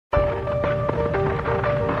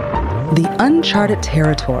The Uncharted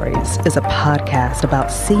Territories is a podcast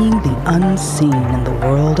about seeing the unseen in the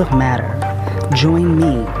world of matter. Join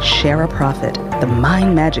me, Shara Prophet, the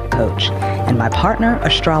Mind Magic Coach, and my partner,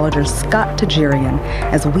 astrologer Scott Tejerian,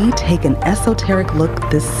 as we take an esoteric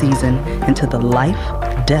look this season into the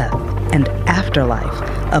life, death, and afterlife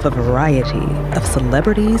of a variety of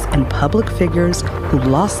celebrities and public figures who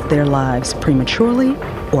lost their lives prematurely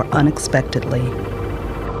or unexpectedly.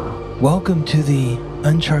 Welcome to the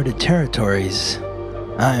Uncharted Territories.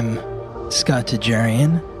 I'm Scott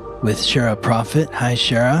Tejerian with Shara Prophet. Hi,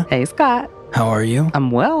 Shara. Hey, Scott. How are you? I'm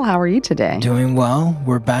well. How are you today? Doing well.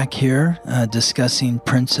 We're back here discussing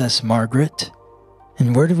Princess Margaret.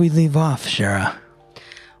 And where did we leave off, Shara?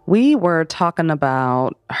 We were talking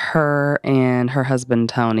about her and her husband,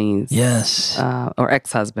 Tony's. Yes. Or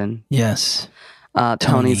ex-husband. Yes.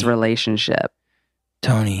 Tony's relationship.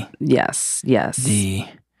 Tony. Yes.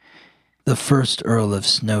 The first Earl of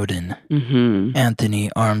Snowdon. Mm-hmm.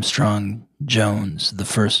 Anthony Armstrong Jones, the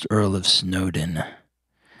first Earl of Snowdon.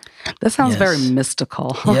 That sounds very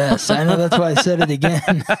mystical. Yes, I know. That's why I said it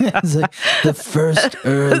again. It's like the first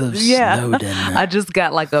Earl of Snowdon. I just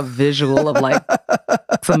got like a visual of like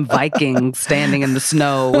some Viking standing in the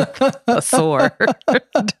snow with a sword.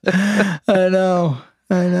 I know.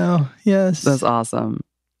 Yes. That's awesome.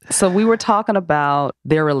 So we were talking about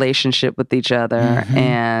their relationship with each other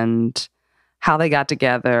and how they got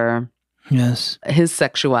together. Yes. His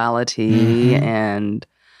sexuality and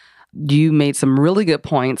you made some really good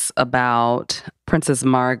points about Princess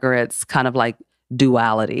Margaret's kind of like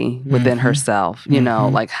duality within herself, you know,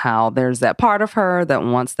 like how there's that part of her that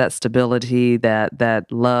wants that stability,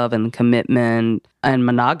 that love and commitment and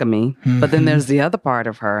monogamy. But then there's the other part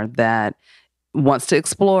of her that wants to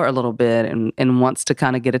explore a little bit and wants to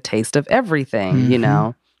kind of get a taste of everything, you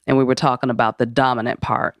know? And we were talking about the dominant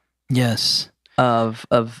part. Yes. Of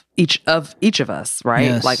each of us, right?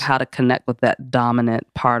 Yes. Like how to connect with that dominant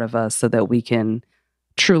part of us so that we can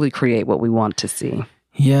truly create what we want to see.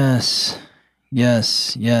 Yes. Well,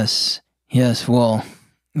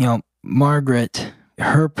 you know, Margaret,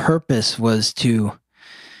 her purpose was to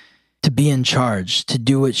be in charge, to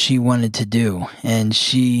do what she wanted to do. And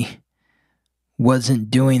she wasn't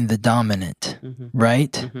doing the dominant,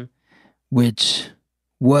 right? Which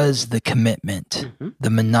was the commitment, the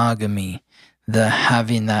monogamy, the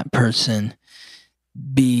having that person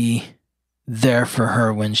be there for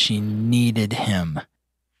her when she needed him.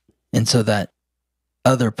 And so that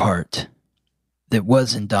other part that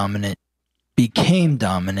wasn't dominant became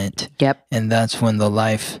dominant. Yep. And that's when the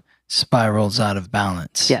life spirals out of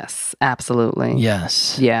balance. Yes, absolutely.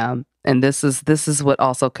 Yes. Yeah. And this is what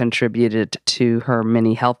also contributed to her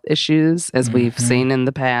many health issues, as we've seen in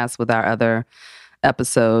the past with our other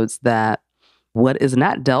episodes, that what is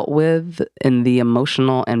not dealt with in the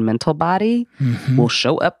emotional and mental body will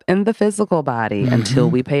show up in the physical body until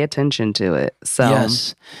we pay attention to it. So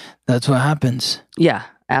yes, that's what happens. Yeah,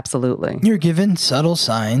 absolutely. You're given subtle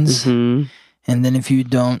signs, and then if you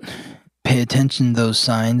don't pay attention to those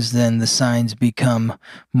signs, then the signs become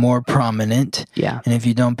more prominent. Yeah. And if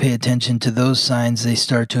you don't pay attention to those signs, they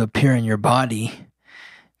start to appear in your body,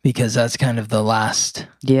 because that's kind of the last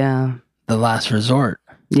resort.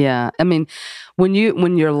 Yeah. I mean, when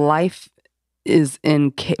your life is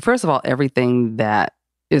in, first of all, everything that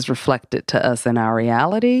is reflected to us in our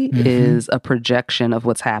reality is a projection of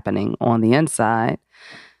what's happening on the inside.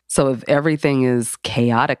 So if everything is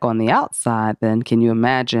chaotic on the outside, then can you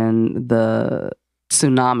imagine the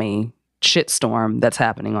tsunami shitstorm that's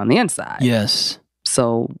happening on the inside? Yes.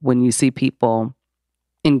 So when you see people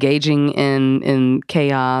engaging in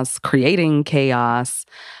chaos, creating chaos,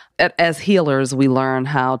 as healers, we learn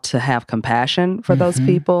how to have compassion for those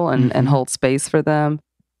people and hold space for them.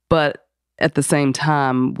 But at the same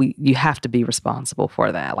time, you have to be responsible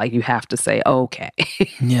for that. Like, you have to say, okay,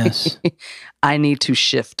 yes, I need to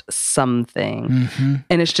shift something.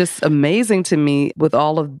 And it's just amazing to me with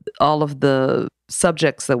all of the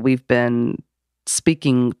subjects that we've been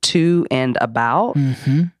speaking to and about.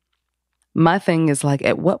 My thing is, like,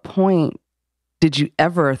 at what point did you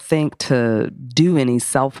ever think to do any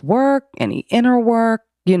self-work, any inner work?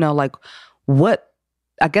 You know, like, what?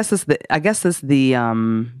 I guess it's the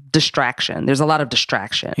distraction. There's a lot of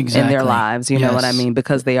distraction in their lives. You know what I mean?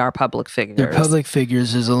 Because they are public figures. They're public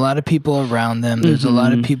figures. There's a lot of people around them. There's a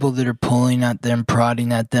lot of people that are pulling at them,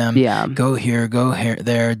 prodding at them. Yeah. Go here,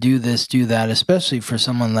 there, do this, do that. Especially for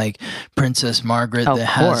someone like Princess Margaret that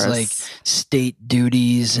has like state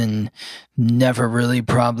duties and never really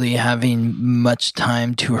probably having much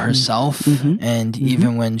time to herself. And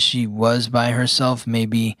even when she was by herself,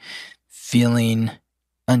 maybe feeling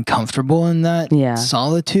uncomfortable in that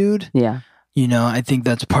solitude. Yeah. You know, I think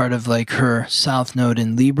that's part of like her South Node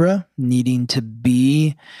in Libra, needing to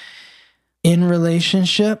be in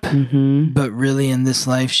relationship, but really in this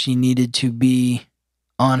life, she needed to be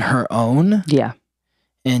on her own. Yeah.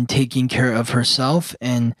 And taking care of herself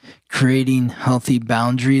and creating healthy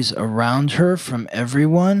boundaries around her from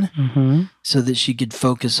everyone so that she could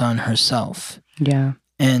focus on herself. Yeah.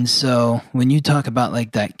 And so when you talk about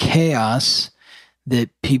like that chaos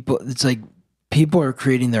that people, it's like people are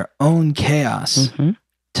creating their own chaos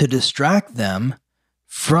to distract them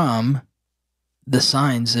from the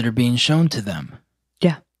signs that are being shown to them.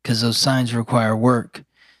 Yeah. Because those signs require work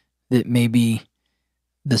that maybe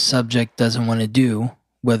the subject doesn't want to do,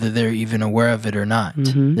 whether they're even aware of it or not.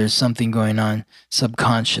 There's something going on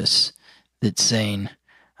subconscious that's saying,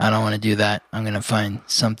 I don't want to do that. I'm going to find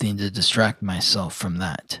something to distract myself from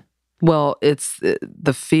that. Well, it's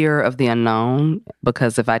the fear of the unknown,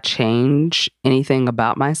 because if I change anything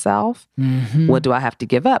about myself, what do I have to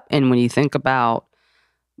give up? And when you think about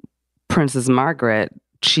Princess Margaret,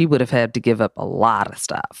 she would have had to give up a lot of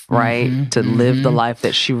stuff, right? To live the life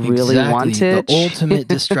that she really wanted. The ultimate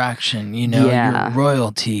distraction, you know, your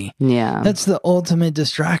royalty. Yeah. That's the ultimate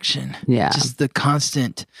distraction. Yeah. Just the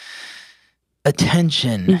constant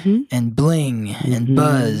attention and bling and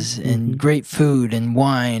buzz and great food and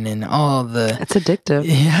wine and all the... It's addictive.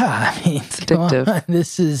 Yeah. I mean, it's addictive.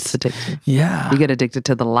 This is... It's addictive. Yeah. You get addicted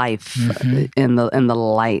to the life in the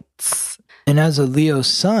lights. And as a Leo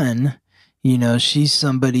sun, you know, she's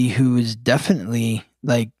somebody who is definitely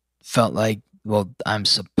like felt like, well, I'm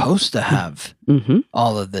supposed to have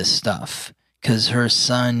all of this stuff because her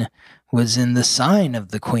sun was in the sign of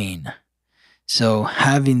the queen. So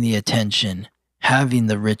having the attention, having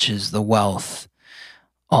the riches, the wealth,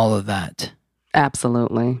 all of that.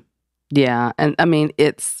 Absolutely. Yeah. And I mean,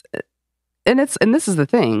 and this is the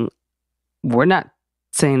thing. We're not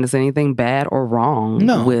saying there's anything bad or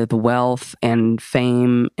wrong with wealth and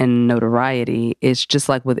fame and notoriety. It's just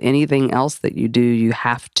like with anything else that you do, you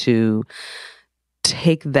have to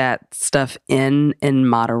take that stuff in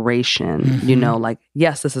moderation. You know, like,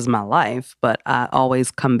 yes, this is my life, but I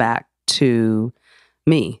always come back to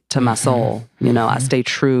me, to my soul. You know, I stay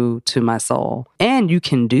true to my soul. And you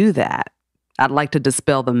can do that. I'd like to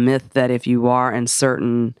dispel the myth that if you are in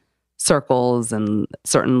certain circles and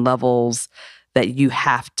certain levels, that you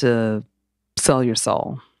have to sell your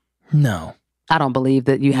soul. No. I don't believe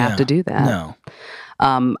that you have to do that. No.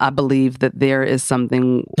 I believe that there is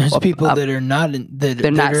something... There's people that are not... they're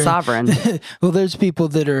not sovereign. Well, there's people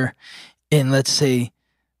that are in, let's say,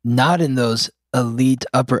 not in those elite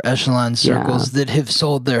upper echelon circles that have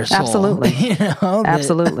sold their soul. Absolutely. You know,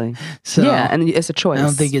 absolutely. So yeah, and it's a choice. I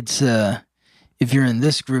don't think it's... if you're in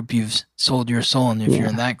this group, you've sold your soul, and if you're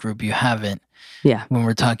in that group, you haven't. Yeah. When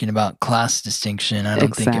we're talking about class distinction, I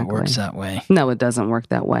don't think it works that way. No, it doesn't work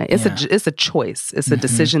that way. It's a choice. It's a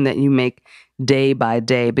decision that you make day by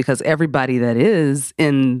day, because everybody that is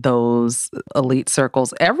in those elite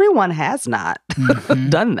circles, everyone has not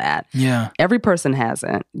done that. Yeah. Every person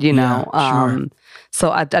hasn't, you know. Sure. So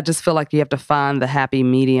I just feel like you have to find the happy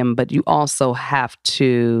medium, but you also have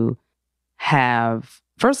to have,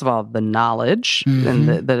 first of all, the knowledge and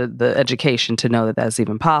the education to know that that's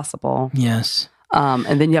even possible. Yes.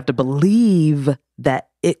 And then you have to believe that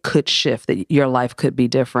it could shift, that your life could be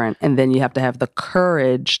different. And then you have to have the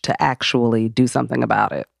courage to actually do something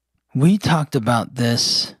about it. We talked about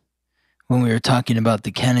this when we were talking about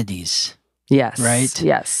the Kennedys. Yes. Right?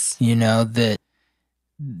 Yes. You know, that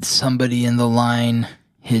somebody in the line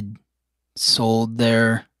had sold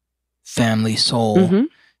their family soul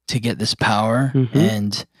to get this power,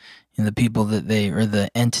 and the people that or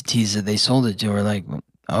the entities that they sold it to were like, well,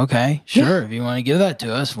 okay, sure, if you want to give that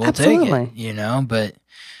to us, we'll take it, you know, but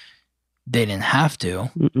they didn't have to,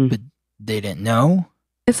 but they didn't know.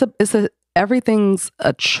 Everything's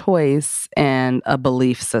a choice and a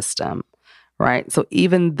belief system, right? So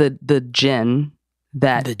even the jinn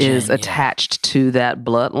that is attached to that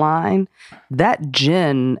bloodline, that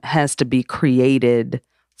jinn has to be created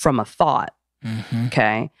from a thought.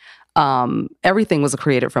 Okay. Everything was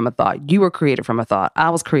created from a thought. You were created from a thought.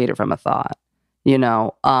 I was created from a thought. You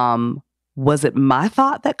know, was it my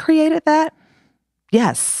thought that created that?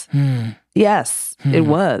 Yes. Yes, it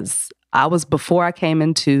was. Before I came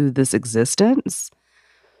into this existence,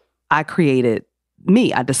 I created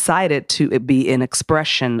me. I decided to be an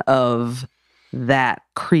expression of that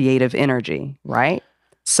creative energy, right?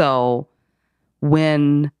 So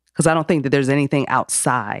because I don't think that there's anything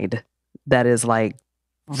outside that is like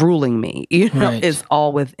ruling me, you know, it's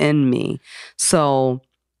all within me. So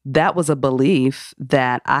that was a belief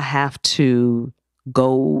that I have to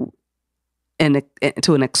go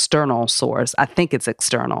to an external source. I think it's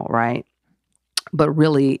external, right? But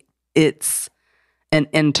really, it's an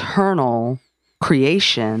internal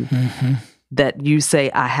creation that you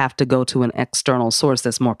say, I have to go to an external source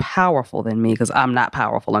that's more powerful than me because I'm not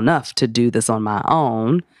powerful enough to do this on my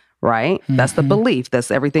own, right? That's the belief.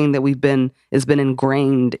 That's everything that has been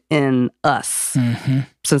ingrained in us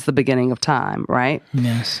since the beginning of time, right?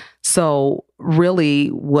 Yes. So really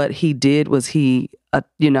what he did was he,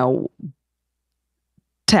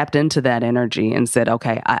 tapped into that energy and said,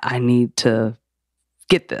 okay, I need to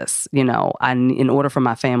get this, in order for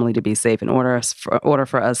my family to be safe, in order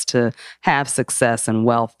for us to have success and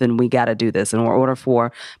wealth, then we got to do this. In order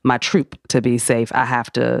for my troop to be safe, I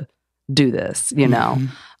have to do this,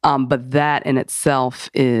 but that in itself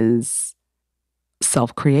is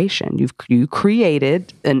self-creation. You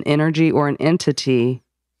created an energy or an entity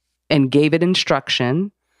and gave it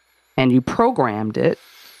instruction, and you programmed it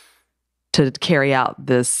to carry out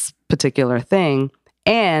this particular thing.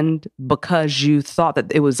 And because you thought that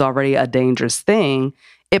it was already a dangerous thing,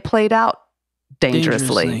 it played out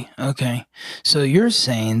dangerously. Okay. So you're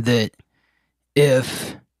saying that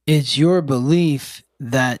if it's your belief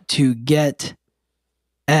that to get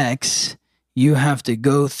X, you have to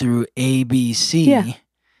go through A, B, C,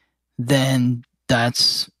 then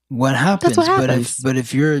that's what happens. That's what happens. But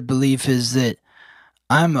if your belief is that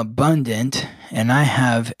I'm abundant and I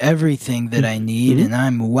have everything that I need and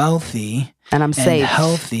I'm wealthy and I'm safe,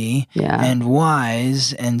 healthy and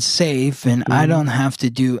wise and safe and I don't have to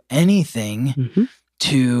do anything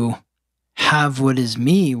to have what is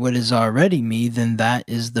me, what is already me, then that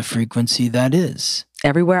is the frequency that is.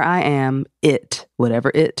 Everywhere I am,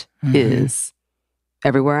 whatever it is,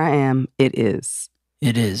 everywhere I am, it is.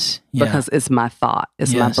 It is. Yeah. Because it's my thought,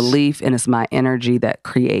 it's my belief, and it's my energy that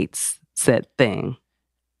creates said thing.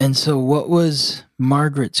 And so what was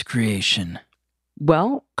Margaret's creation?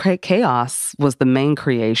 Well, chaos was the main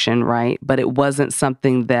creation, right? But it wasn't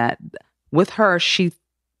something that, with her, she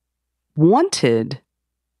wanted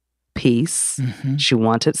peace. She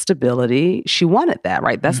wanted stability. She wanted that,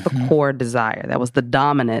 right? That's the core desire. That was the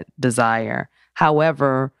dominant desire.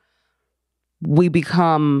 However, we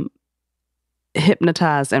become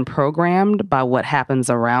hypnotized and programmed by what happens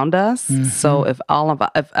around us. So if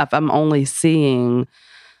I'm only seeing,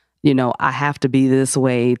 I have to be this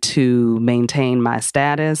way to maintain my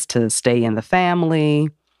status, to stay in the family.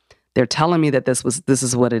 They're telling me that this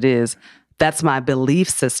is what it is. That's my belief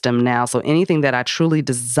system now. So anything that I truly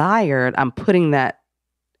desired, I'm putting that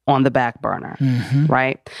on the back burner,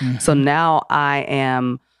 right? So now I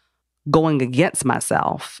am going against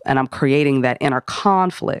myself and I'm creating that inner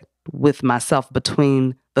conflict with myself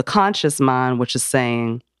between the conscious mind, which is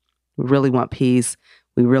saying, we really want peace.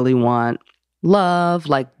 We really want love.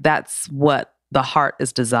 Like that's what the heart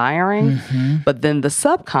is desiring. But then the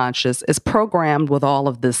subconscious is programmed with all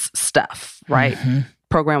of this stuff, right?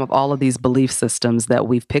 Programmed with all of these belief systems that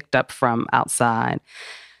we've picked up from outside.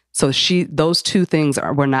 So those two things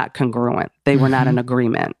were not congruent. They were not in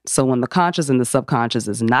agreement. So when the conscious and the subconscious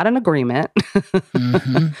is not in agreement,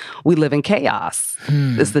 we live in chaos.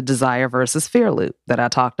 It's the desire versus fear loop that I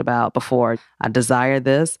talked about before. I desire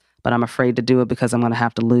this, but I'm afraid to do it because I'm going to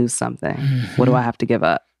have to lose something. What do I have to give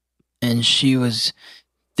up? And she was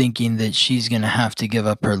thinking that she's going to have to give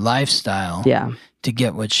up her lifestyle to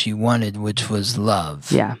get what she wanted, which was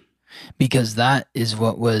love. Yeah. Because that is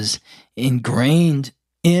what was ingrained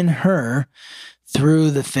in her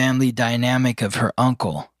through the family dynamic of her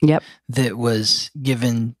uncle. That was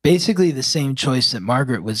given basically the same choice that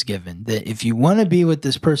Margaret was given. That if you want to be with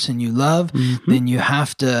this person you love, then you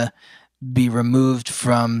have to be removed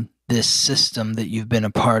from this system that you've been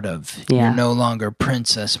a part of. You're no longer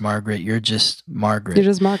Princess Margaret. You're just Margaret. You're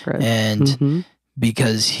just Margaret. And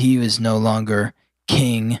because he was no longer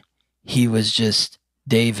king, he was just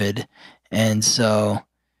David. And so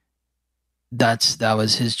that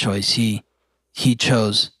was his choice. He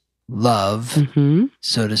chose love,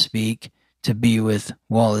 so to speak, to be with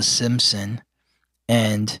Wallace Simpson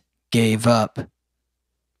and gave up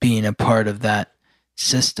being a part of that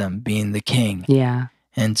system, being the king. Yeah.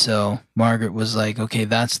 And so Margaret was like, okay,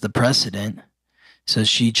 that's the precedent. So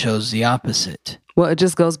she chose the opposite. Well, it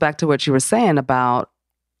just goes back to what you were saying about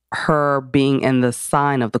her being in the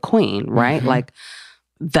sign of the queen, right? Like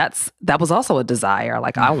that was also a desire.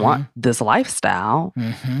 Like I want this lifestyle,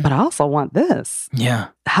 but I also want this. Yeah.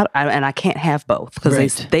 And I can't have both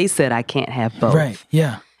because they said I can't have both. Right.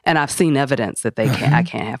 Yeah. And I've seen evidence that I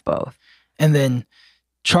can't have both. And then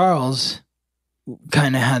Charles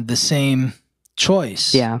kind of had the same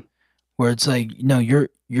choice. Yeah. Where it's like, no, you're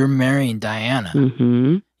marrying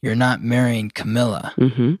Diana. you're not marrying Camilla.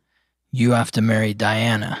 Mm-hmm. You have to marry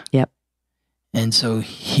Diana. Yep. And so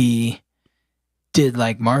he did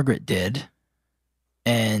like Margaret did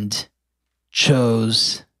and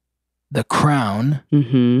chose the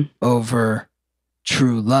crown over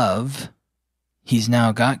true love. He's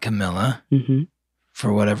now got Camilla.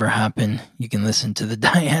 For whatever happened, you can listen to the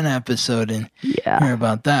Diana episode and hear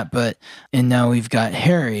about that. And now we've got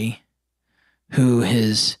Harry, who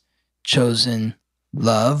has chosen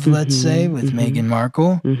love, let's say, with Meghan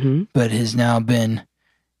Markle, but has now been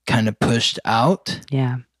kind of pushed out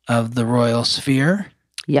of the royal sphere.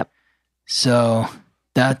 Yep. So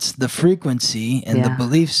that's the frequency and the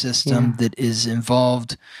belief system that is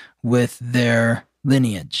involved with their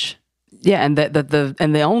lineage. Yeah, and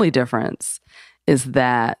the only difference is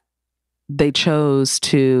that they chose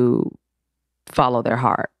to follow their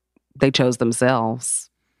heart. They chose themselves.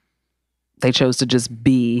 They chose to just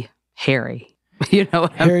be Harry. You know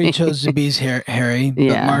what Harry I mean? chose to be Harry,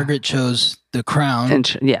 but Margaret chose the crown.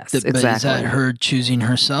 Yes, exactly. But is that her choosing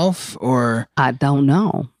herself, or I don't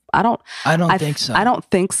know. I don't think so. I don't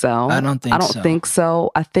think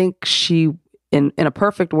so. I think she, in a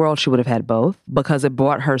perfect world, she would have had both, because it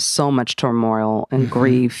brought her so much turmoil and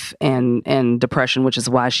grief and depression, which is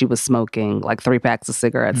why she was smoking like 3 packs of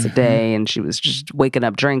cigarettes a day, and she was just waking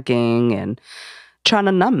up drinking and trying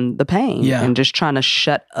to numb the pain and just trying to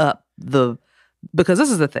shut up because this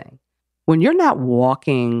is the thing. When you're not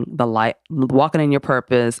walking the light, walking in your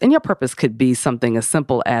purpose, and your purpose could be something as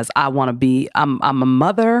simple as I'm a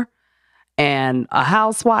mother and a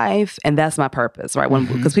housewife, and that's my purpose, right?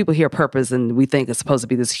 Because people hear purpose and we think it's supposed to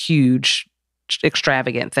be this huge,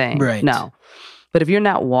 extravagant thing. Right. No. But if you're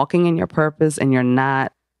not walking in your purpose and you're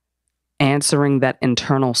not answering that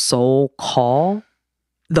internal soul call,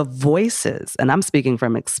 the voices, and I'm speaking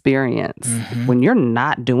from experience, when you're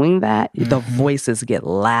not doing that, the voices get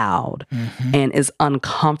loud and is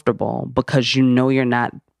uncomfortable because you know you're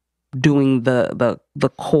not doing the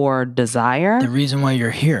core desire. The reason why you're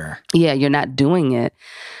here. Yeah, you're not doing it.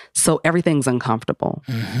 So everything's uncomfortable.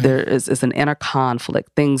 It's an inner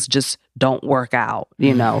conflict. Things just don't work out.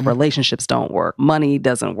 You know, relationships don't work. Money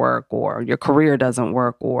doesn't work, or your career doesn't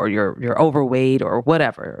work, or you're overweight, or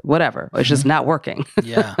whatever. It's just not working.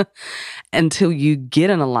 Yeah. Until you get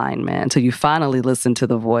in alignment, until you finally listen to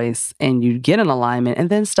the voice and you get in alignment, and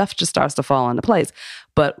then stuff just starts to fall into place.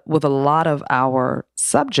 But with a lot of our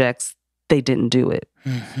subjects, they didn't do it.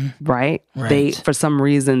 Right? They, for some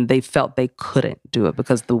reason, they felt they couldn't do it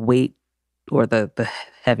because the weight or the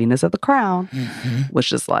heaviness of the crown was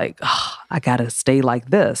just like, oh, I got to stay like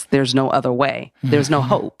this. There's no other way. There's no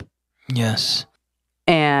hope. Yes.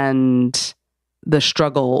 And the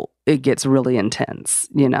struggle, it gets really intense,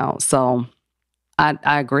 you know? So I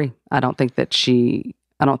agree. I don't think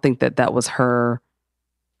that that was her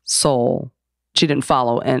soul. She didn't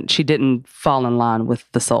follow, and she didn't fall in line with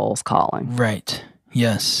the soul's calling. Right.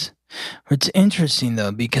 Yes. It's interesting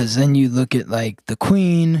though, because then you look at like the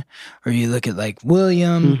Queen, or you look at like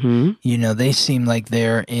William, you know, they seem like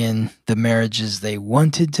they're in the marriages they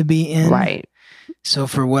wanted to be in. Right. So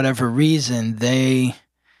for whatever reason, the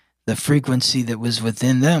frequency that was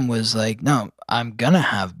within them was like, no, I'm going to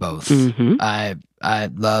have both. I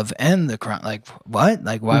love and the crown. Like, what?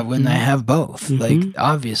 Like, why wouldn't I have both? Like,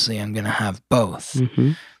 obviously I'm going to have both.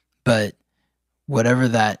 But whatever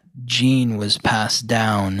that gene was passed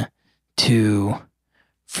down to,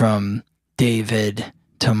 from David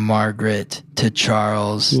to Margaret to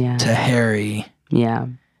Charles to Harry,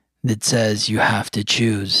 that says you have to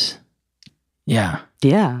choose. Yeah.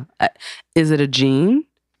 Yeah. Is it a gene,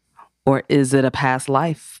 or is it a past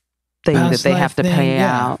life thing that they have to pay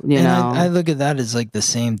out? You know, I look at that as like the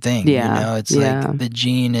same thing. Yeah. You know, it's like the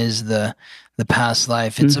gene is the past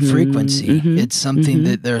life. It's a frequency. It's something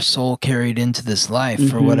that their soul carried into this life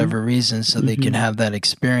for whatever reason, so they could have that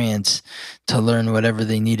experience to learn whatever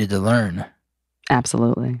they needed to learn.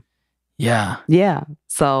 Absolutely. Yeah. Yeah.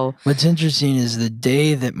 So what's interesting is the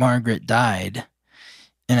day that Margaret died,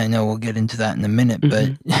 and I know we'll get into that in a minute,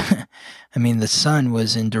 but I mean, the sun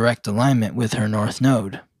was in direct alignment with her North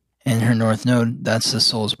Node. And her North Node, that's the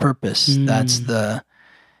soul's purpose. That's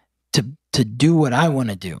to do what I want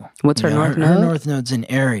to do. What's her North Node? Her North Node's in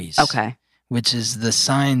Aries. Okay. Which is the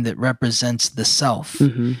sign that represents the self.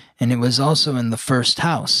 And it was also in the first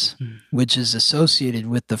house, which is associated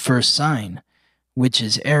with the first sign, which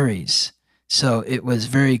is Aries. So it was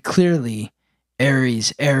very clearly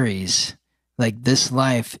Aries. Like, this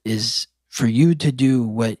life is for you to do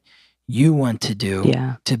what you want to do,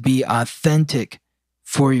 to be authentic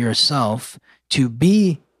for yourself, to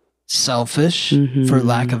be selfish, for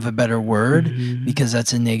lack of a better word, because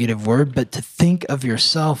that's a negative word, but to think of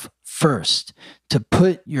yourself first, to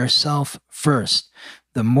put yourself first.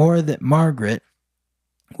 The more that Margaret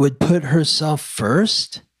would put herself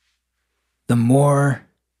first, the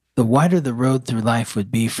wider the road through life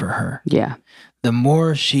would be for her. Yeah. The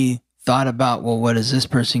more she thought about, well, what is this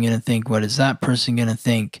person going to think? What is that person going to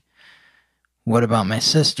think? What about my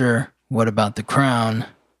sister? What about the crown?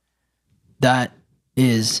 That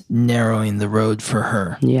is narrowing the road for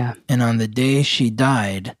her. Yeah. And on the day she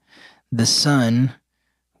died, the sun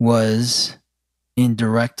was in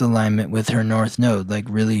direct alignment with her north node, like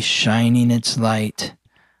really shining its light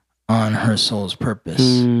on her soul's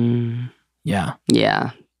purpose. Yeah.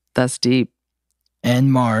 Yeah. That's deep.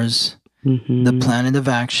 And Mars, the planet of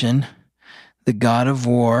action, the god of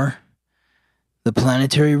war, the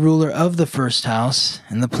planetary ruler of the first house,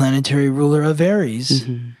 and the planetary ruler of Aries,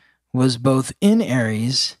 was both in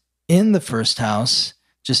Aries, in the first house,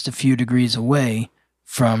 just a few degrees away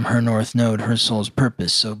from her north node, her soul's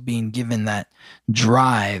purpose. So being given that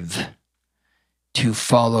drive to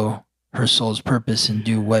follow her soul's purpose and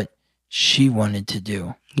do what she wanted to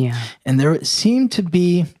do. Yeah. And there seemed to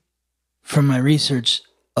be, from my research,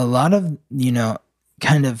 a lot of,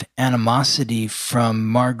 kind of animosity from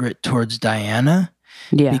Margaret towards Diana.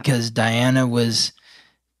 Yeah. Because Diana was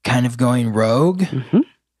kind of going rogue.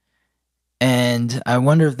 And I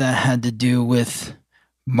wonder if that had to do with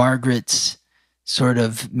Margaret's sort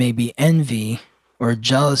of maybe envy or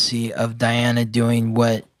jealousy of Diana doing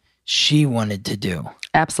what she wanted to do.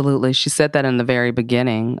 Absolutely. She said that in the very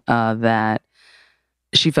beginning, that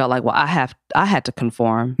she felt like, well, I had to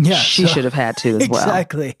conform. Yeah, she should have had to as well.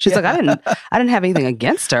 Exactly. She's like, I didn't have anything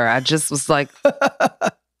against her. I just was like,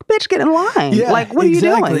 bitch, get in line. Yeah, like, what are you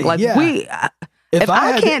doing? Like, yeah. if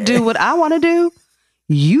I can't do what I want to do,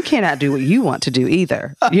 you cannot do what you want to do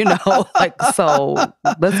either. Like, so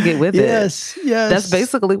let's get with it. Yes. That's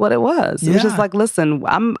basically what it was. It was just like, listen,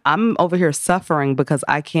 I'm over here suffering because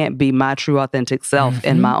I can't be my true authentic self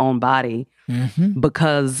in my own body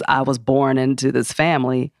because I was born into this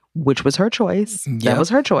family, which was her choice. Yep. That was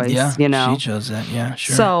her choice. Yeah, she chose that. Yeah,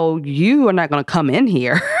 sure. So you are not going to come in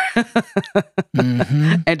here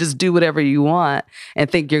and just do whatever you want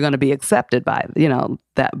and think you're going to be accepted by,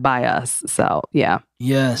 by us. So, yeah.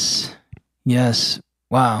 Yes.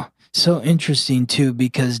 Wow. So interesting too,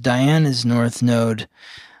 because Diana's north node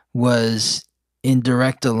was in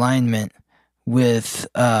direct alignment with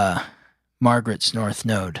Margaret's north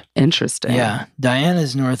node. Interesting. Yeah.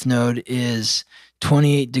 Diana's north node is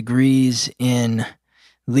 28 degrees in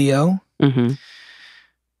Leo,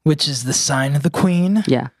 which is the sign of the queen.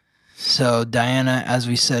 Yeah. So Diana, as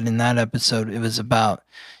we said in that episode, it was about,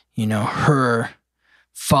 her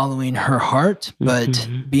following her heart, but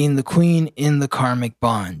being the queen in the karmic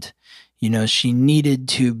bond. She needed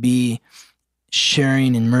to be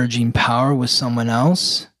sharing and merging power with someone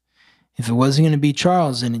else. If it wasn't going to be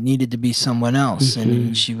Charles, then it needed to be someone else.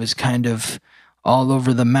 And she was kind of all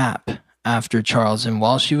over the map after Charles. And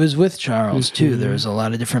while she was with Charles too, there was a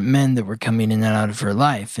lot of different men that were coming in and out of her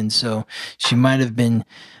life. And so she might have been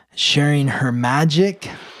sharing her magic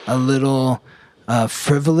a little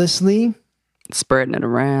frivolously. Spreading it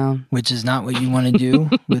around. Which is not what you want to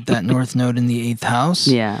do with that north node in the 8th house.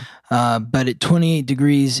 Yeah. But at 28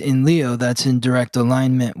 degrees in Leo, that's in direct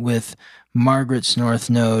alignment with Margaret's north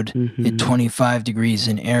node at 25 degrees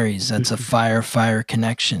in Aries. That's a fire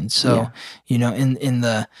connection. So, in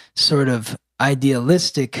the sort of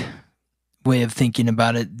idealistic way of thinking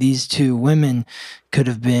about it, these two women could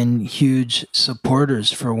have been huge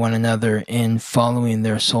supporters for one another in following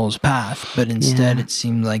their soul's path. But instead, it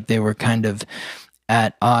seemed like they were kind of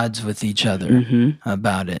at odds with each other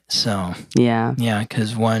about it. So,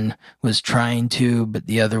 because one was trying to, but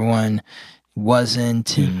the other one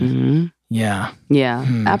wasn't. And,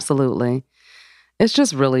 absolutely. It's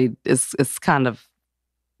just really, it's kind of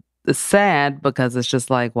sad because it's just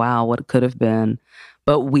like, wow, what could have been.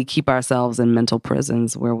 But we keep ourselves in mental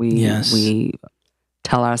prisons where we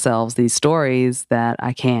tell ourselves these stories that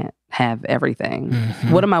I can't have everything.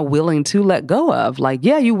 What am I willing to let go of? Like,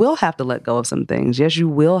 yeah, you will have to let go of some things. Yes, you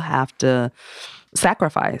will have to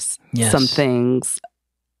sacrifice some things.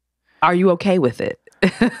 Are you okay with it?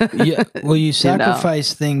 Yeah. Well, you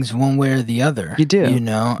sacrifice things one way or the other. You do.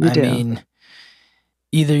 I mean,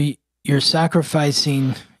 either you're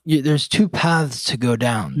sacrificing. There's two paths to go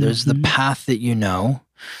down. There's the path that you know,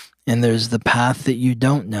 and there's the path that you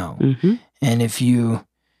don't know. And if you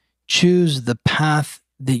choose the path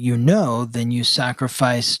that you know, then you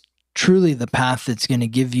sacrifice truly the path that's going to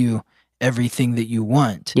give you everything that you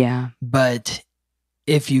want. Yeah. But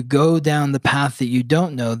if you go down the path that you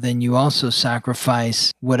don't know, then you also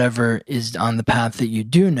sacrifice whatever is on the path that you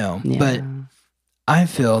do know. Yeah. But I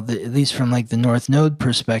feel that, at least from like the North Node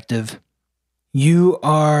perspective, you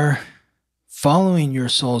are following your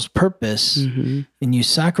soul's purpose, and you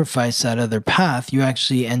sacrifice that other path, you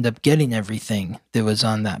actually end up getting everything that was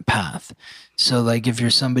on that path. So like if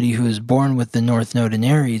you're somebody who is born with the North Node in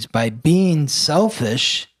Aries, by being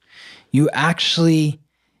selfish, you actually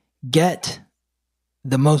get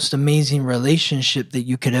the most amazing relationship that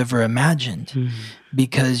you could ever imagined,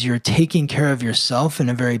 because you're taking care of yourself in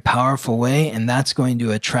a very powerful way, and that's going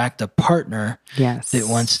to attract a partner that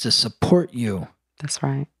wants to support you. That's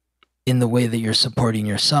right. In the way that you're supporting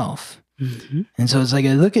yourself. And so it's like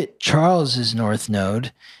I look at Charles's North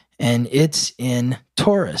Node, and it's in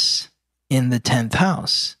Taurus in the 10th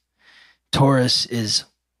house. Taurus is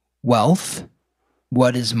wealth,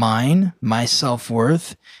 what is mine, my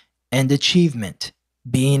self-worth, and achievement,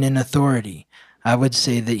 being an authority. I would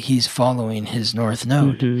say that he's following his North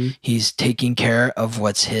Node. He's taking care of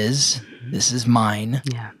what's his. This is mine.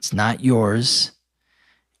 Yeah. It's not yours.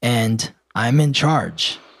 And I'm in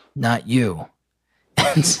charge, not you.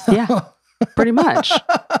 And so, yeah, pretty much.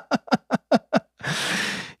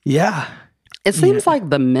 Yeah. It seems like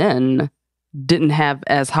the men didn't have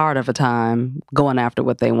as hard of a time going after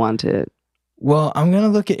what they wanted. Well, I'm going to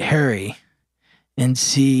look at Harry and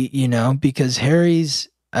see, because Harry's,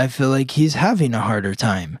 I feel like he's having a harder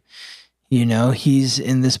time. He's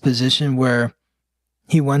in this position where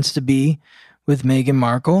he wants to be with Meghan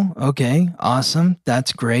Markle. Okay, awesome.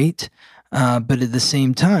 That's great. But at the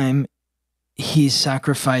same time, he's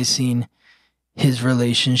sacrificing his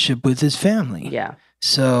relationship with his family. Yeah.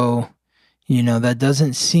 So, that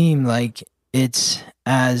doesn't seem like it's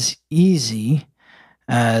as easy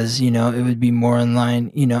as, it would be more in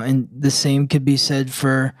line, and the same could be said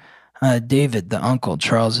for David, the uncle,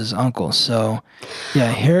 Charles's uncle. So,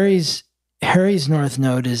 yeah, Harry's North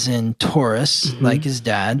Node is in Taurus, like his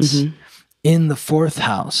dad's, in the 4th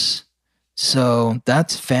house. So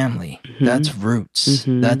that's family, that's roots,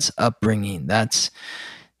 that's upbringing, that's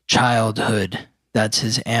childhood, that's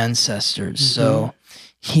his ancestors. So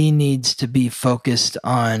he needs to be focused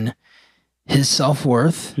on his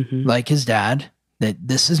self-worth, like his dad, that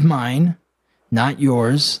this is mine, not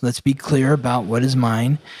yours. Let's be clear about what is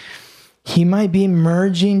mine. He might be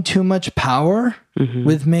merging too much power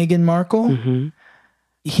with Meghan Markle.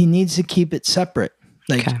 He needs to keep it separate.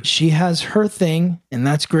 Like she has her thing, and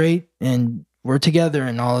that's great, and we're together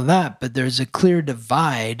and all of that, but there's a clear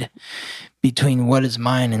divide between what is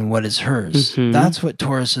mine and what is hers. That's what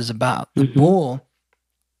Taurus is about. The bull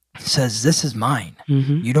says, this is mine.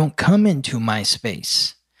 You don't come into my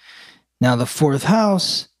space. Now, the 4th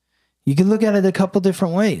house, you could look at it a couple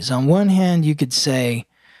different ways. On one hand, you could say,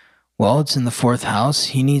 well, it's in the 4th house.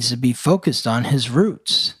 He needs to be focused on his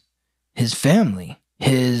roots, his family,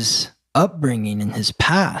 his upbringing, and his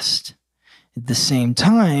past. At the same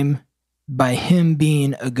time, by him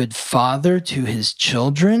being a good father to his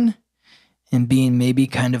children and being maybe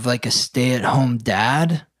kind of like a stay-at-home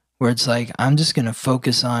dad, where it's like, I'm just going to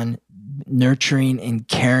focus on nurturing and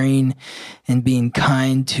caring and being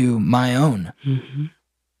kind to my own.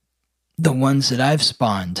 The ones that I've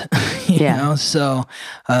spawned, you know? So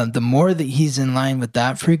the more that he's in line with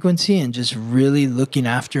that frequency and just really looking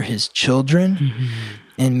after his children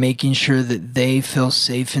and making sure that they feel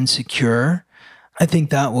safe and secure, I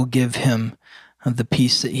think that will give him the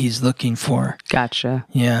peace that he's looking for. Gotcha.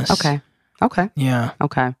 Yes. Okay. Yeah.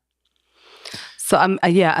 Okay. So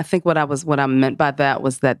I think what I meant by that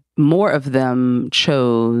was that more of them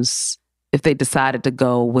chose, if they decided to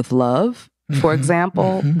go with love, for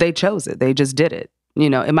example, they chose it. They just did it.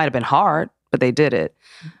 It might have been hard, but they did it.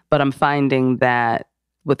 But I'm finding that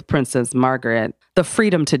with Princess Margaret, the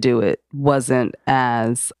freedom to do it wasn't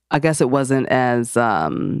as,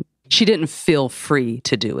 she didn't feel free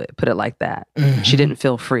to do it, put it like that. She didn't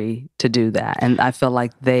feel free to do that. And I feel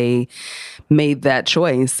like they made that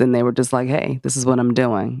choice and they were just like, hey, this is what I'm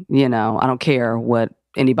doing. I don't care what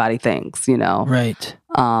anybody thinks, Right.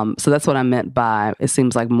 So that's what I meant by, it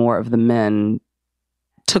seems like more of the men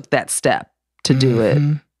took that step to do it.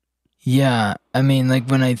 Yeah. I mean, like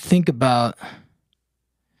when I think about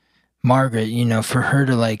Margaret, for her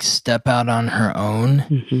to like step out on her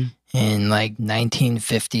own in like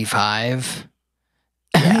 1955,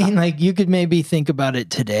 I mean, like you could maybe think about it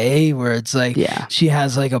today where it's like she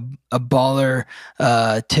has like a baller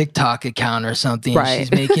TikTok account or something. Right.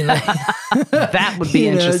 She's making like that would be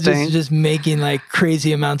interesting. Just making like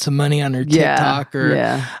crazy amounts of money on her TikTok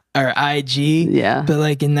or IG. Yeah. But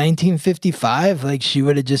like in 1955, like she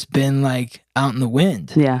would have just been like out in the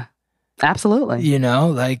wind. Yeah. Absolutely. You know,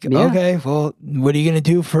 like, okay, well, what are you going to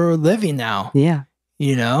do for a living now? Yeah.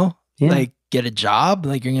 You know, like get a job,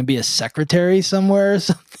 like you're going to be a secretary somewhere or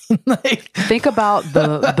something. Like, think about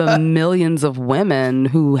the millions of women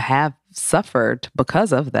who have suffered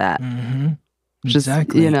because of that. Just,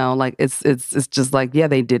 exactly. you know, like it's just like,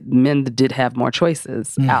 men did have more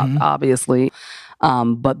choices out, obviously.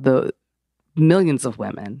 But the millions of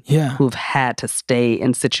women who've had to stay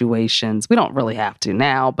in situations, we don't really have to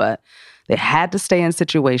now, but they had to stay in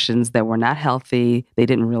situations that were not healthy. They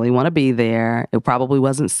didn't really want to be there. It probably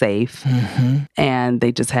wasn't safe. And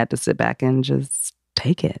they just had to sit back and just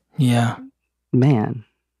take it. Yeah. Man.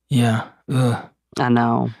 Yeah. Ugh. I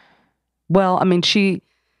know. Well, I mean, she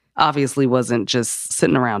obviously wasn't just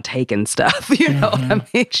sitting around taking stuff, you know what I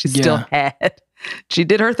mean? She still she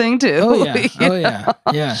did her thing too. Oh, yeah.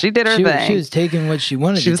 Yeah. She did her thing. She was taking what she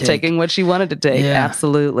wanted to take. She was taking what she wanted to take. Yeah.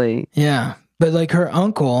 Absolutely. Yeah. But like her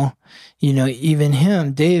uncle, you know, even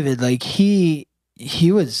him, David, like he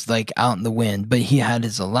was like out in the wind, but he had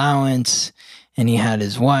his allowance and he had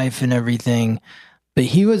his wife and everything. But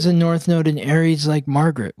he was a North Node in Aries like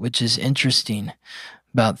Margaret, which is interesting,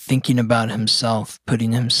 about thinking about himself,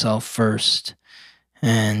 putting himself first.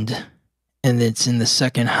 And it's in the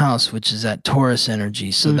second house, which is that Taurus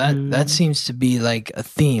energy. So that seems to be like a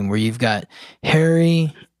theme where you've got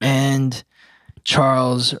Harry and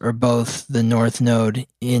Charles are both the North Node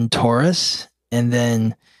in Taurus, and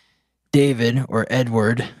then David or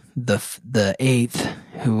Edward, the eighth,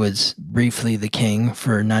 who was briefly the king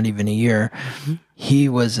for not even a year, he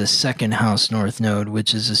was a second house North Node,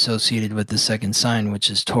 which is associated with the second sign, which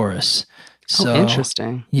is Taurus. So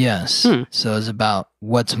interesting. Yes. So it's about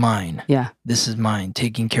what's mine. Yeah. This is mine,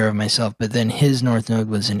 taking care of myself. But then his North Node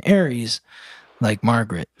was in Aries, like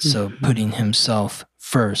Margaret. So putting himself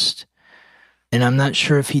first. And I'm not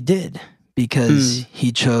sure if he did, because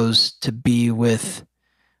he chose to be with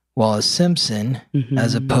Wallace Simpson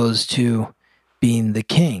as opposed to being the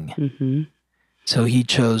king. So he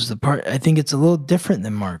chose the part. I think it's a little different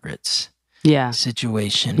than Margaret's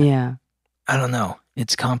situation. Yeah. I don't know.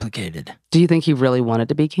 It's complicated. Do you think he really wanted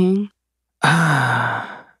to be king?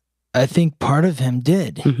 I think part of him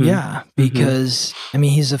did. Yeah. Because, I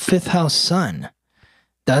mean, he's a fifth house sun.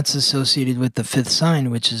 That's associated with the fifth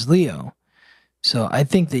sign, which is Leo. So I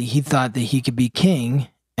think that he thought that he could be king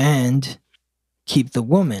and keep the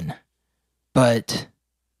woman. But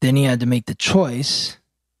then he had to make the choice,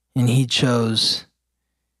 and he chose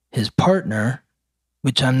his partner,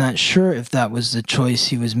 which I'm not sure if that was the choice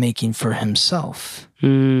he was making for himself.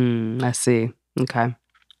 I see. Okay. I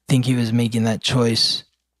think he was making that choice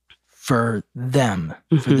for them,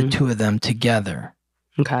 for the two of them together.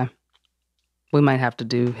 Okay. We might have to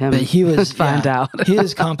do him. But he was find out. He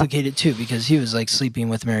was complicated too, because he was like sleeping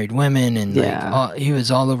with married women, and like he was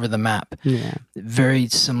all over the map. Yeah. Very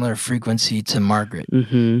similar frequency to Margaret.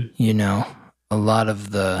 You know, a lot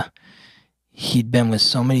of he'd been with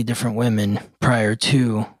so many different women prior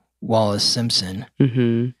to Wallace Simpson,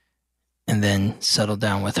 and then settled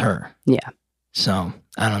down with her. Yeah. So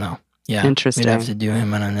I don't know. Yeah. Interesting. We'd have to do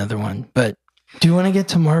him on another one, but. Do you want to get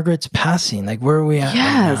to Margaret's passing? Like, where are we at right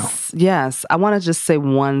now? Yes. I want to just say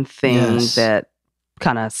one thing that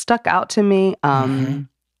kind of stuck out to me,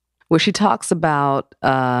 where she talks about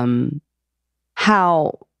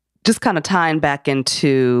how, just kind of tying back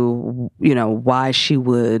into, you know, why she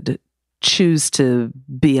would choose to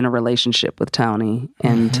be in a relationship with Tony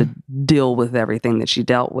and to deal with everything that she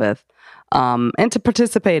dealt with. And to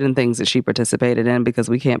participate in things that she participated in, because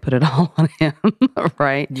we can't put it all on him,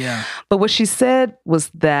 right? Yeah. But what she said was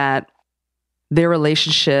that their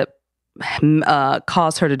relationship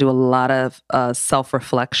caused her to do a lot of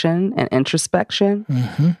self-reflection and introspection.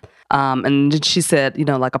 And she said, you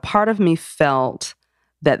know, like, a part of me felt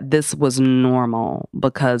that this was normal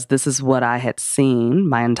because this is what I had seen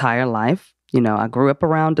my entire life. You know, I grew up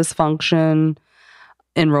around dysfunction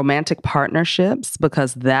in romantic partnerships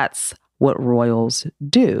because that's what royals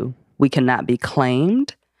do. We cannot be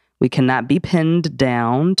claimed. We cannot be pinned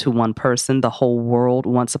down to one person. The whole world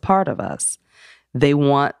wants a part of us. They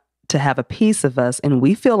want to have a piece of us, and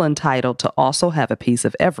we feel entitled to also have a piece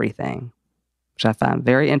of everything, which I find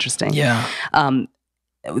very interesting. Yeah.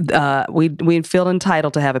 We feel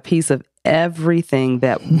entitled to have a piece of everything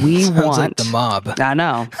that we Sounds want. like the mob. I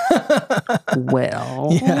know. Well.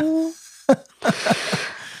 Yeah.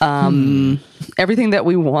 Everything that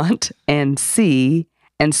we want and see.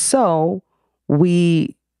 And so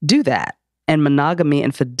we do that. And monogamy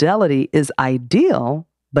and fidelity is ideal,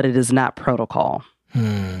 but it is not protocol.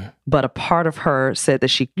 But a part of her said that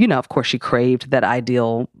she, you know, of course, she craved that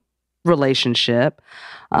ideal relationship,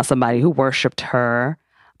 somebody who worshiped her.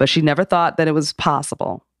 But she never thought that it was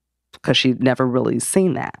possible because she'd never really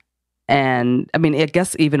seen that. And I mean, I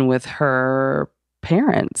guess even with her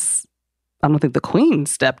parents, I don't think the queen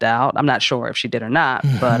stepped out. I'm not sure if she did or not,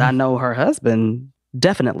 but I know her husband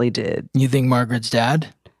definitely did. You think Margaret's dad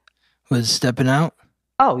was stepping out?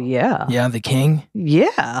 Oh, yeah. Yeah, the king?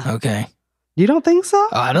 Yeah. Okay. You don't think so?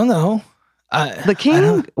 I don't know. The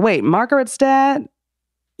king? Wait, Margaret's dad?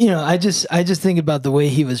 I just think about the way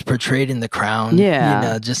he was portrayed in The Crown.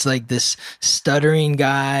 Yeah. Just like this stuttering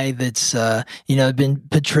guy that's, been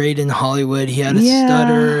portrayed in Hollywood. He had a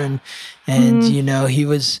stutter and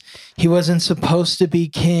he wasn't supposed to be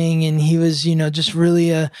king, and he was, just really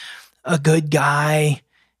a good guy.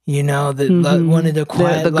 That wanted a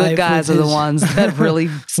quiet life. The good guys are the ones that really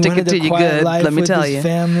stick it to you good, let me tell you.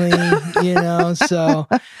 Family, so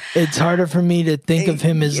it's harder for me to think of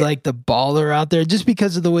him as like the baller out there just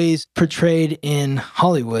because of the way he's portrayed in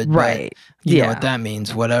Hollywood. Right. But you know what that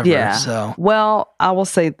means, whatever. Yeah. So, well, I will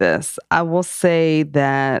say this. I will say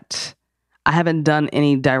that I haven't done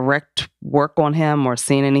any direct work on him or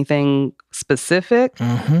seen anything specific.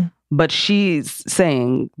 But she's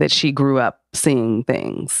saying that she grew up seeing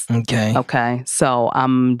things. Okay. So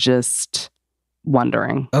I'm just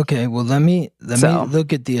wondering. Okay. Well, let me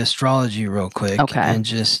look at the astrology real quick. Okay. And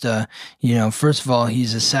just, first of all,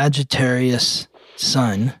 he's a Sagittarius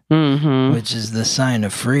sun, which is the sign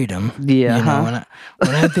of freedom. Yeah.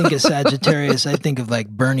 When I think of Sagittarius, I think of like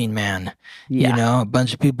Burning Man. A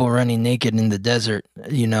bunch of people running naked in the desert,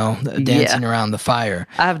 dancing around the fire.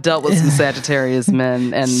 I've dealt with some Sagittarius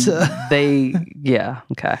men, and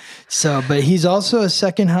okay. So, but he's also a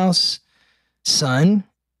second house sun.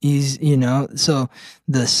 He's, so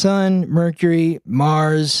the sun, Mercury,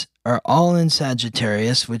 Mars are all in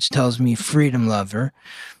Sagittarius, which tells me freedom lover.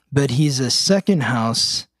 But he's a second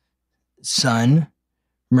house sun,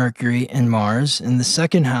 Mercury, and Mars. And the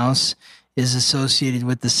second house is associated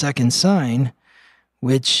with the second sign,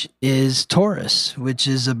 which is Taurus, which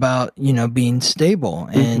is about, being stable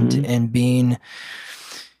and being,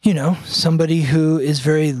 somebody who is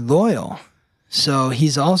very loyal. So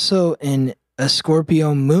he's also in a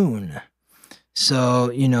Scorpio moon.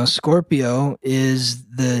 So, Scorpio is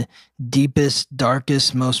the deepest,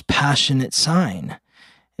 darkest, most passionate sign.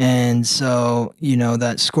 And so,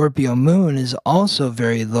 that Scorpio moon is also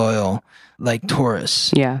very loyal, like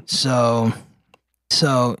Taurus. Yeah. So,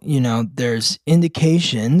 there's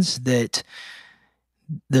indications that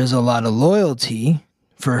there's a lot of loyalty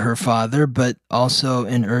for her father, but also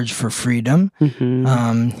an urge for freedom.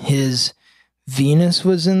 His Venus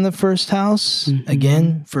was in the first house.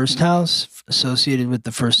 Again, first house associated with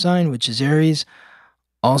the first sign, which is Aries,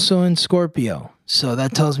 also in Scorpio. So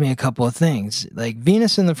that tells me a couple of things. Like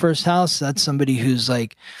Venus in the first house, that's somebody who's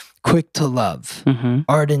like quick to love,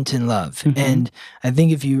 ardent in love. And I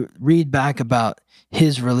think if you read back about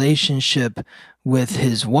his relationship with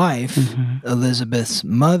his wife, Elizabeth's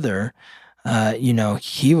mother,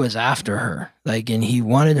 he was after her, and he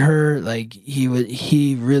wanted her,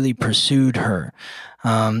 he really pursued her.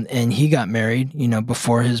 And he got married,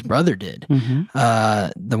 before his brother did,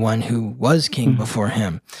 the one who was king before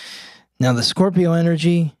him. Now, the Scorpio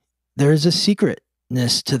energy, there's a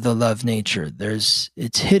secretness to the love nature.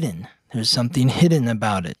 It's hidden. There's something hidden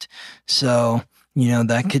about it. So,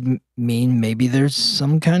 that could mean maybe there's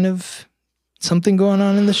some kind of something going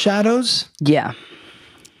on in the shadows. Yeah.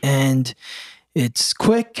 And it's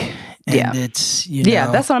quick. And it's,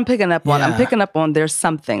 that's what I'm picking up on. Yeah. I'm picking up on there's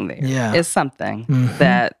something there. Yeah. It's something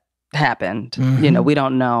that happened. We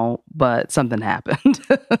don't know, but something happened.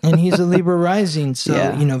 And he's a Libra rising,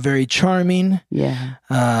 so, very charming. Yeah.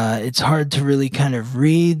 It's hard to really kind of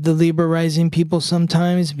read the Libra rising people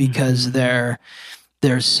sometimes because they're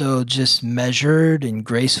so just measured and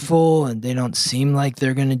graceful, and they don't seem like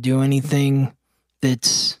they're going to do anything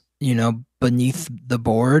that's, beneath the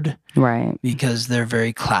board. Right. Because they're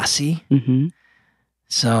very classy.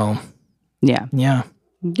 So, yeah.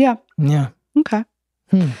 Okay.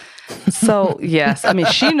 So yes, I mean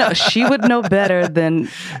she would know better than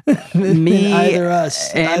me, either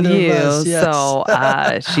us, and either you. Of us, yes. So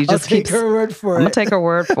she just keeps her word for it. I'm gonna take her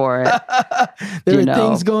word for it. There are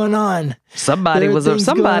things going on. Somebody was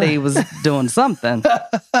doing something.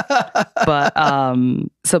 But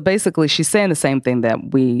so basically, she's saying the same thing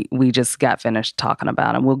that we just got finished talking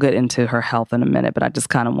about, and we'll get into her health in a minute. But I just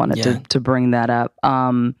kind of wanted to bring that up.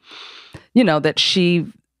 That she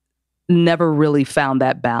never really found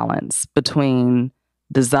that balance between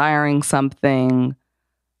desiring something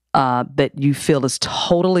that you feel is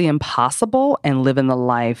totally impossible and living the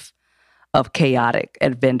life of chaotic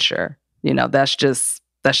adventure. That's just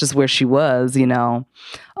that's just where she was,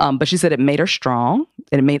 But she said it made her strong,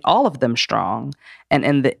 and it made all of them strong. And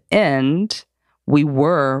in the end, we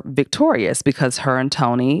were victorious because her and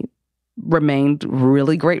Tony remained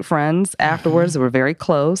really great friends afterwards. They were very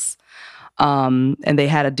close. And they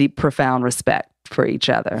had a deep, profound respect for each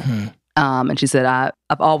other. And she said,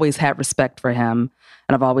 I've always had respect for him,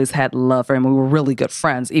 and I've always had love for him. We were really good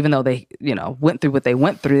friends, even though they, went through what they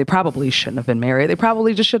went through. They probably shouldn't have been married. They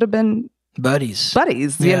probably just should have been buddies,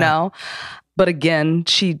 But again,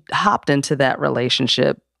 she hopped into that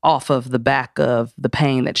relationship off of the back of the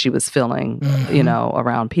pain that she was feeling,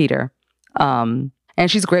 around Peter. And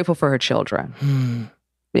she's grateful for her children.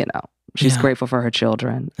 She's grateful for her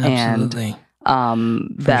children. Absolutely.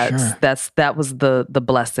 And that was the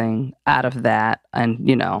blessing out of that. And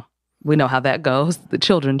we know how that goes. The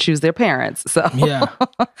children choose their parents. So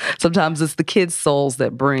sometimes it's the kids' souls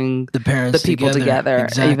that bring the people together,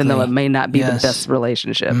 exactly. Even though it may not be the best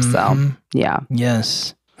relationship. So, yeah.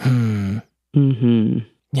 Yes.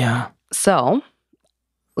 Yeah. So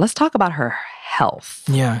let's talk about her health.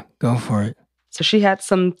 Yeah, go for it. So she had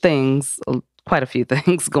some things, quite a few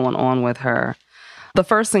things going on with her. The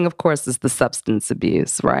first thing, of course, is the substance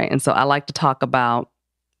abuse, right? And so I like to talk about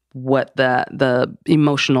what the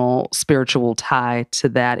emotional, spiritual tie to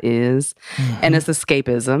that is. And it's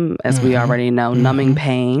escapism, as we already know, numbing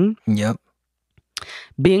pain. Yep.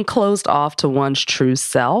 Being closed off to one's true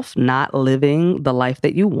self, not living the life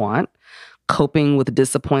that you want, coping with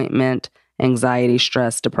disappointment, anxiety,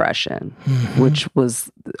 stress, depression, which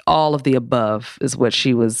was all of the above is what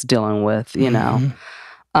she was dealing with,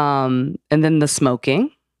 And then the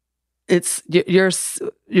smoking. It's you're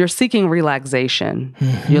seeking relaxation.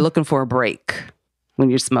 You're looking for a break when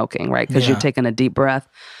you're smoking, right? Because you're taking a deep breath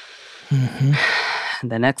and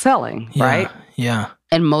then exhaling, right? Yeah.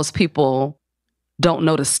 And most people don't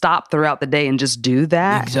know to stop throughout the day and just do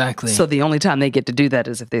that. Exactly. So the only time they get to do that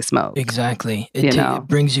is if they smoke. Exactly. It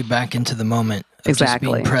brings you back into the moment of just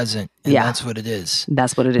being present. And that's what it is.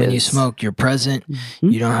 That's what it is. When you smoke, you're present.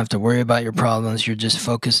 You don't have to worry about your problems. You're just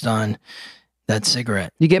focused on that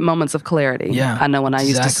cigarette. You get moments of clarity. Yeah. I know when I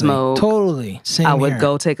used to smoke. Totally. Same I would here.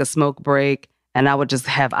 go take a smoke break and I would just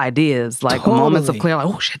have ideas, like moments of clarity.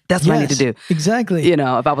 Like, oh shit, that's what I need to do. Exactly.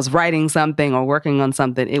 If I was writing something or working on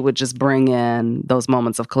something, it would just bring in those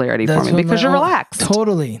moments of clarity for me because you're relaxed.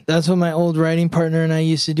 Totally. That's what my old writing partner and I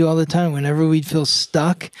used to do all the time. Whenever we'd feel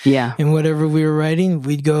stuck in whatever we were writing,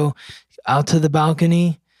 we'd go out to the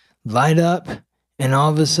balcony, light up, and all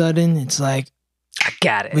of a sudden it's like, I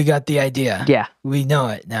got it. We got the idea. Yeah. We know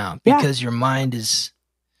it now because your mind is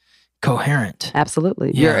coherent.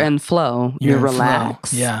 Absolutely. You're in flow. You're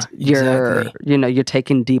relaxed. Yeah. Exactly. You're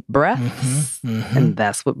taking deep breaths, and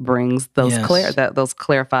that's what brings those those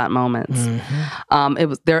clarified moments.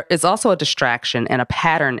 It's also a distraction and a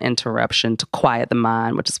pattern interruption to quiet the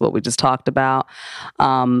mind, which is what we just talked about,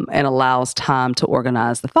 and allows time to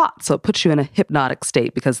organize the thoughts. So it puts you in a hypnotic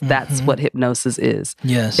state because that's what hypnosis is.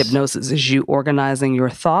 Yes. Hypnosis is you organizing your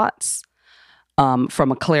thoughts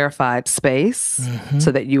from a clarified space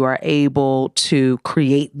so that you are able to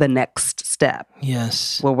create the next step.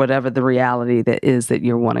 Yes. Or whatever the reality that is that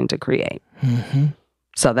you're wanting to create.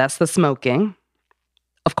 So that's the smoking.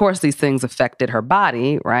 Of course, these things affected her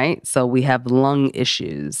body, right? So we have lung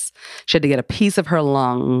issues. She had to get a piece of her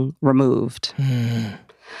lung removed.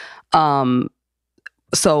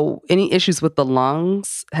 So any issues with the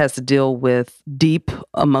lungs has to deal with deep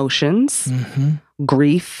emotions,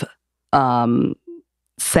 grief,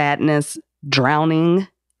 sadness, drowning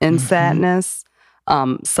in sadness,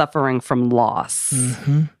 suffering from loss.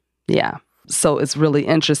 Yeah. So it's really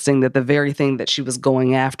interesting that the very thing that she was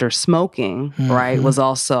going after, smoking, right, was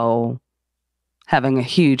also having a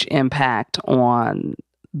huge impact on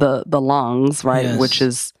the lungs, right, which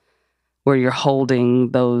is where you're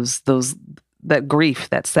holding that grief,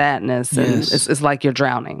 that sadness, and it's like you're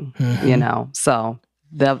drowning, So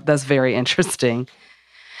that's very interesting.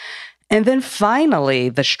 And then finally,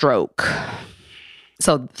 the stroke.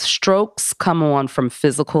 So strokes come on from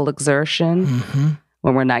physical exertion,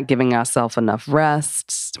 when we're not giving ourselves enough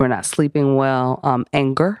rest, we're not sleeping well,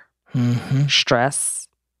 anger, stress,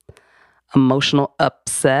 emotional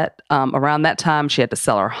upset. Around that time, she had to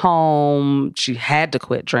sell her home. She had to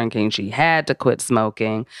quit drinking. She had to quit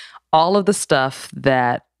smoking. All of the stuff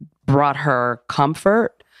that brought her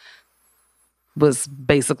comfort was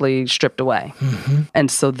basically stripped away. And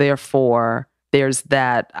so therefore, there's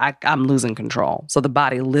that, I'm losing control. So the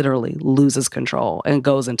body literally loses control and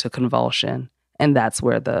goes into convulsion. And that's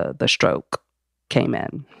where the stroke came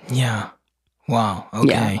in. Yeah. Wow.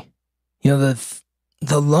 Okay.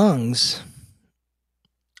 The lungs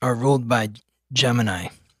are ruled by Gemini,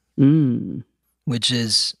 which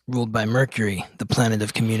is ruled by Mercury, the planet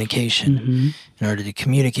of communication. In order to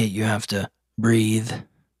communicate, you have to breathe,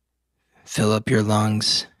 fill up your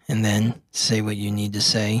lungs, and then say what you need to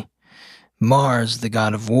say. Mars, the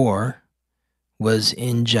god of war, was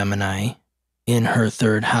in Gemini in her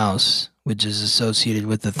third house, which is associated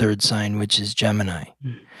with the third sign, which is Gemini.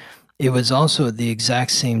 It was also at the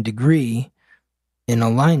exact same degree in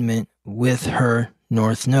alignment with her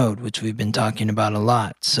North Node, which we've been talking about a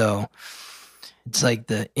lot. So it's like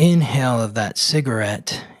the inhale of that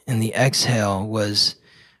cigarette and the exhale was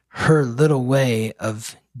her little way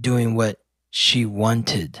of doing what she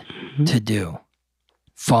wanted to do,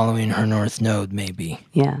 following her North Node maybe.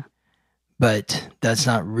 Yeah. But that's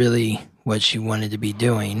not really what she wanted to be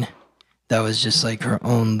doing. That was just like her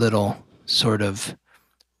own little sort of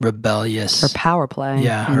rebellious... Her power play.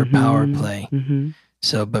 Yeah, her power play.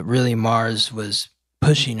 So, but really Mars was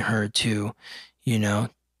pushing her to, you know,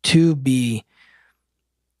 to be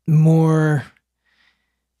more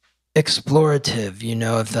explorative, you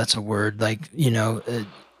know, if that's a word, like, you know,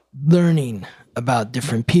 learning about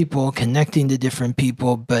different people, connecting to different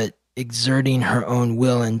people, but exerting her own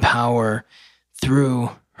will and power through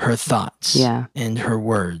her thoughts and her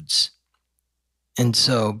words. And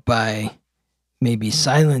so by maybe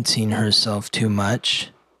silencing herself too much,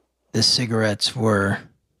 the cigarettes were,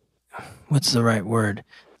 what's the right word?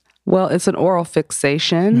 Well, it's an oral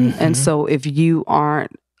fixation. And so if you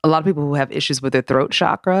aren't, a lot of people who have issues with their throat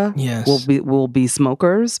chakra will be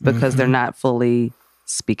smokers because they're not fully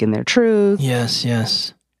speaking their truth.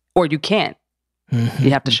 Yes. Or you can't.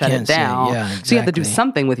 You have to shut it down. Exactly. So you have to do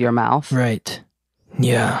something with your mouth. Right.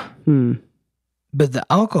 Yeah. But the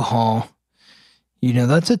alcohol, you know,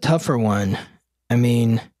 that's a tougher one. I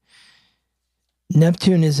mean,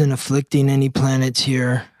 Neptune isn't afflicting any planets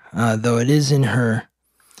here, though it is in her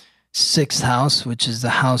 6th house, which is the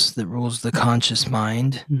house that rules the conscious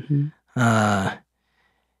mind. And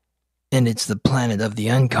it's the planet of the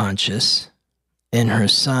unconscious. And her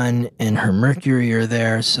sun and her Mercury are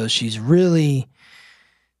there. So she's really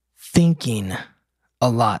thinking a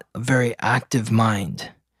lot, a very active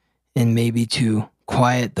mind. And maybe to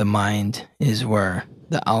quiet the mind is where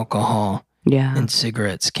the alcohol and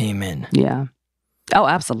cigarettes came in. Yeah. Oh,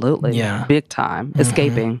 absolutely. Yeah. Big time.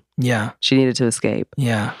 Escaping. Yeah. She needed to escape.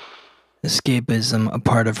 Yeah. Escapism, a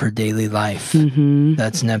part of her daily life.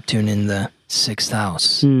 That's Neptune in the 6th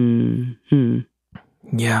house.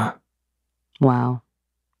 Yeah. Wow.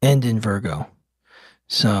 And in Virgo.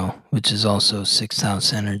 So, which is also 6th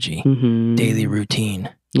house energy. Daily routine.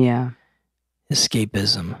 Yeah.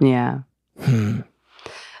 Escapism. Yeah.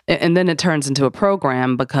 And then it turns into a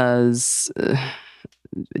program because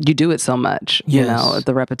you do it so much, you know,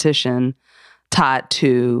 the repetition tied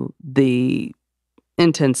to the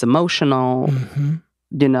intense emotional,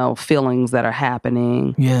 you know, feelings that are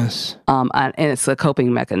happening. Yes. And it's a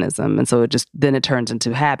coping mechanism. And so then it turns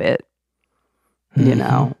into habit, you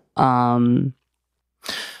know.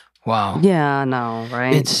 Wow. Yeah, I know,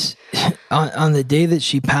 right? It's on the day that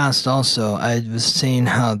she passed also, I was saying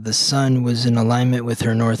how the sun was in alignment with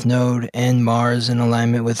her North Node and Mars in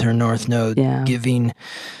alignment with her North Node, giving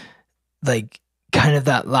like kind of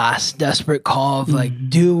that last desperate call of like,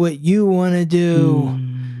 do what you want to do.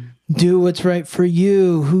 Do what's right for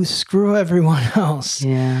you. Screw everyone else.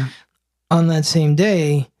 Yeah. On that same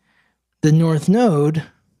day, the North Node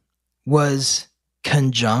was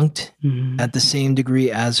conjunct at the same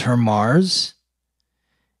degree as her Mars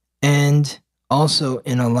and also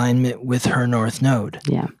in alignment with her North Node.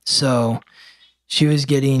 Yeah. So she was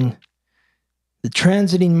getting the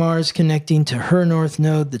transiting Mars connecting to her North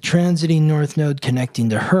Node, the transiting North Node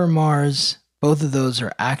connecting to her Mars. Both of those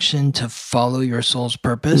are action to follow your soul's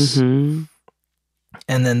purpose. And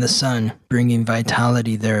then the sun bringing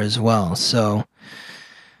vitality there as well. So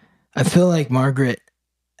I feel like Margaret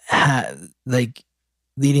had, like,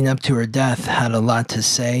 leading up to her death, had a lot to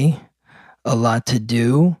say, a lot to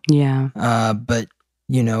do. Yeah. But,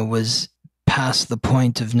 you know, was past the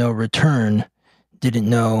point of no return, didn't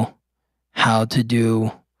know how to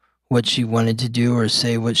do what she wanted to do or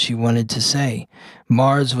say what she wanted to say.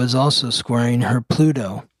 Mars was also squaring her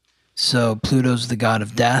Pluto. So Pluto's the god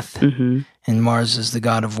of death, and Mars is the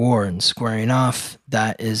god of war. And squaring off,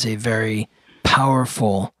 that is a very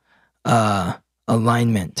powerful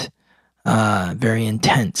alignment. Very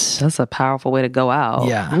intense. That's a powerful way to go out.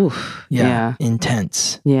 Yeah. Oof. Yeah.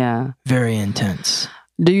 Intense. Yeah. Very intense.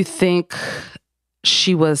 Do you think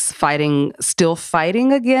she was still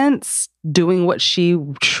fighting against doing what she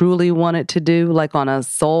truly wanted to do, like on a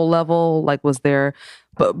soul level? Like, was there,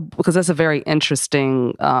 because that's a very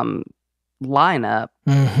interesting lineup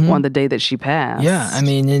on the day that she passed. Yeah, I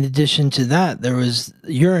mean, in addition to that, there was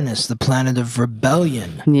Uranus, the planet of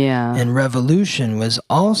rebellion and revolution, was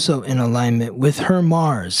also in alignment with her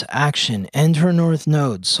Mars, action, and her North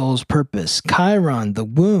Node, soul's purpose. Chiron, the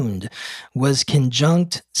wound, was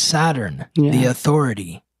conjunct Saturn, the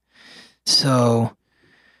authority. So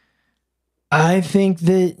I think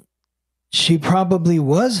that she probably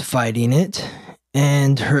was fighting it,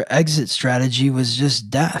 and her exit strategy was just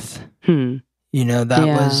death. You know, that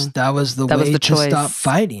was the way to stop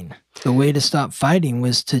fighting. The way to stop fighting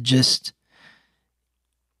was to just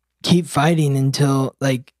keep fighting until,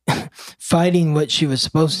 like, fighting what she was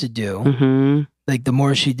supposed to do. Like, the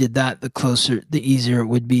more she did that, the easier it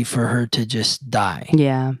would be for her to just die.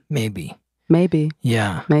 Yeah. Maybe.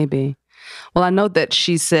 Yeah. Maybe. Well, I know that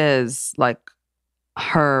she says, like,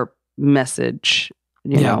 her message,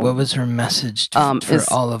 you know, what was her message for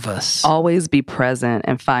all of us? Always be present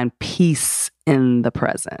and find peace in the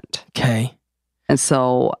present. Okay. And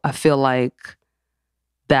so I feel like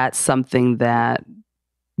that's something that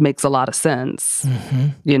makes a lot of sense.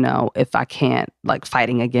 You know, if I can't, like,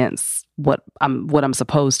 fighting against what I'm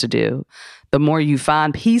supposed to do, the more you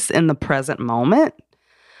find peace in the present moment,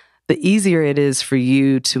 the easier it is for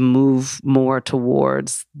you to move more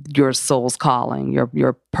towards your soul's calling,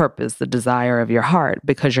 your purpose, the desire of your heart,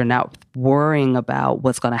 because you're not worrying about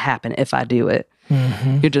what's going to happen if I do it.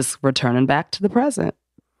 You're just returning back to the present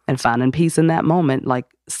and finding peace in that moment, like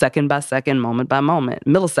second by second, moment by moment,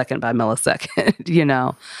 millisecond by millisecond, you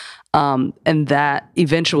know? And that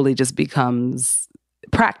eventually just becomes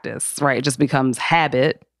practice, right? It just becomes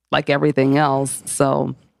habit, like everything else.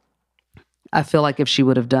 So I feel like if she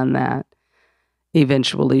would have done that,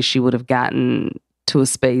 eventually she would have gotten to a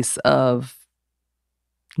space of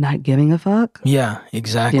not giving a fuck. Yeah,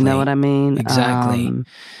 exactly. You know what I mean? Exactly.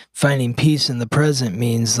 Finding peace in the present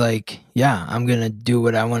means, like, yeah, I'm going to do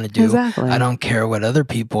what I want to do. Exactly. I don't care what other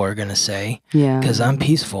people are going to say. Yeah. Because I'm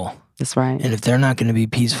peaceful. That's right. And if they're not going to be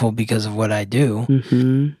peaceful because of what I do,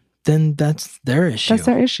 then that's their issue. That's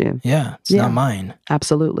their issue. Yeah, it's not mine.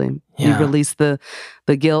 Absolutely. Yeah. You release the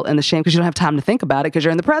guilt and the shame because you don't have time to think about it because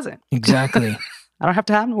you're in the present. Exactly. I don't have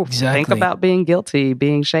time to think about being guilty,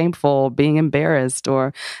 being shameful, being embarrassed,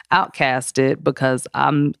 or outcasted because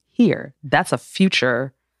I'm here. That's a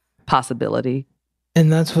future possibility.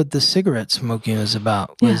 And that's what the cigarette smoking was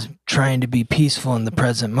about, was trying to be peaceful in the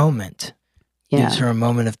present moment. Gives her a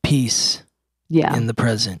moment of peace in the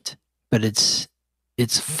present. But it's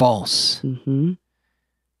false.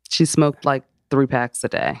 She smoked like 3 packs a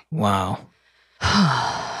day. Wow.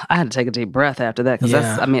 I had to take a deep breath after that because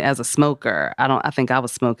that's, I mean, as a smoker, I think I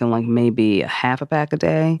was smoking like maybe a half a pack a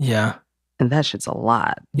day. Yeah. And that shit's a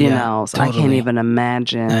lot, you know? So totally. I can't even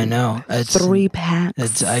imagine. I know. 3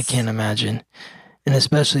 packs. I can't imagine. And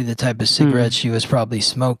especially the type of cigarettes she was probably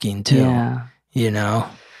smoking too. Yeah. You know?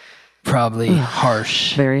 Probably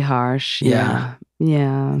harsh. Very harsh. Yeah.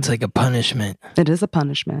 Yeah. It's like a punishment. It is a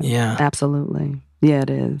punishment. Yeah. Absolutely. Yeah, it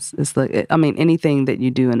is. It's I mean, anything that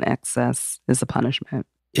you do in excess is a punishment.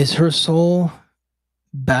 Is her soul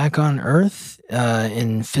back on Earth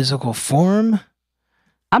in physical form?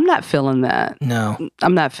 I'm not feeling that. No.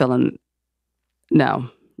 I'm not feeling... No,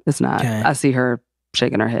 it's not. Okay. I see her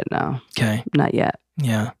shaking her head now. Okay. Not yet.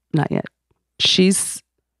 Yeah. Not yet.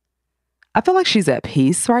 I feel like she's at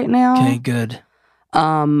peace right now. Okay, good.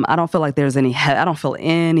 I don't feel like there's I don't feel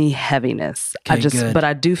any heaviness. Okay, but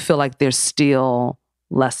I do feel like there's still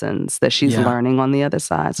lessons that she's learning on the other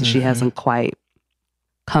side. So she hasn't quite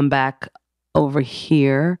come back over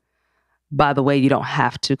here. By the way, you don't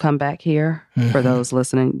have to come back here. For those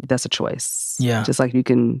listening. That's a choice. Yeah. Just like you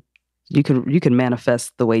can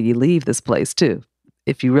manifest the way you leave this place too.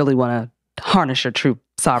 If you really want to harness your true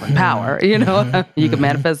sovereign power, you know, you can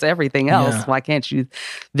manifest everything else. Yeah. Why can't you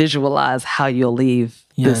visualize how you'll leave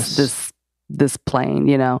this plane,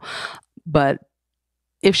 you know? But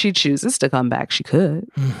if she chooses to come back, she could.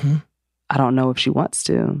 I don't know if she wants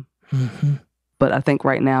to. But I think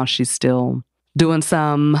right now she's still doing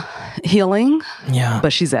some healing. Yeah.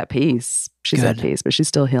 But she's at peace. She's at peace, but she's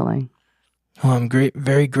still healing. Well, I'm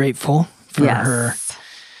very grateful for her.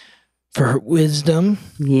 For her wisdom,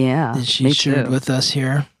 that she shared with us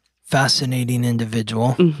here. Fascinating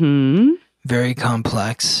individual, very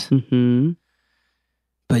complex,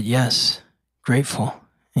 but yes, grateful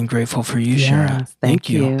for you, Shara. Thank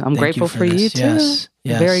you. I'm grateful for you too. Yes,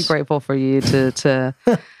 very grateful for you to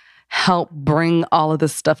help bring all of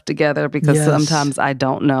this stuff together because sometimes I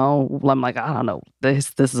don't know. I'm like, I don't know.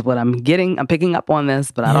 This is what I'm getting. I'm picking up on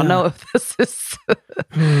this, but I don't know if this is,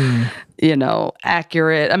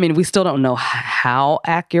 accurate. I mean, we still don't know how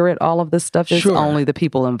accurate all of this stuff is. Sure. Only the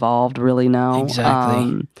people involved really know.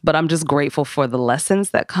 Exactly. But I'm just grateful for the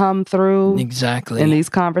lessons that come through exactly in these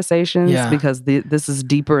conversations, Yeah. because this is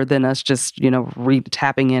deeper than us just,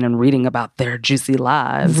 tapping in and reading about their juicy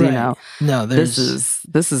lives, Right. No, This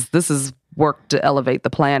is work to elevate the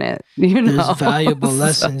planet, There's valuable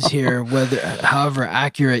lessons here, however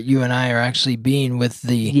accurate you and I are actually being with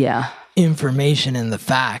the information and the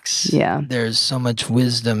facts. Yeah. There's so much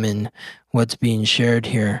wisdom in what's being shared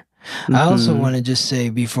here. I also want to just say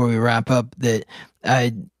before we wrap up that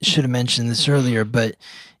I should have mentioned this earlier, but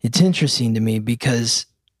it's interesting to me because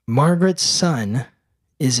Margaret's sun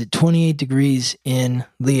is at 28 degrees in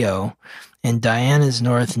Leo, and Diana's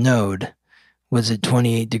north node was at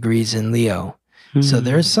 28 degrees in Leo. So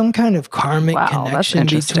there's some kind of karmic connection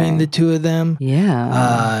between the two of them.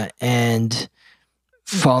 Yeah. And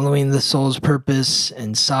following the soul's purpose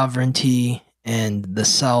and sovereignty and the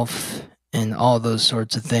self and all those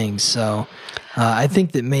sorts of things. So I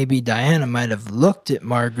think that maybe Diana might have looked at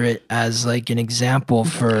Margaret as like an example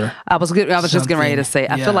for I was just getting ready to say,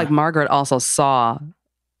 I feel like Margaret also saw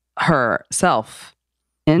herself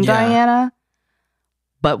in Diana,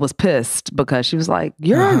 but was pissed because she was like,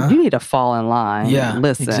 you need to fall in line. Yeah,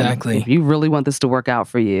 listen, exactly. If you really want this to work out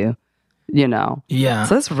for you, Yeah.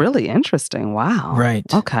 So it's really interesting. Wow. Right.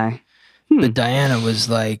 Okay. But Diana was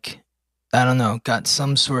like, I don't know, got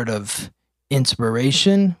some sort of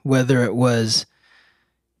inspiration, whether it was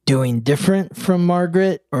doing different from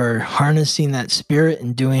Margaret or harnessing that spirit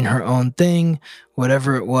and doing her own thing,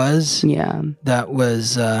 whatever it was. Yeah. That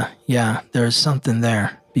was, there's something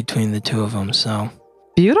there between the two of them. So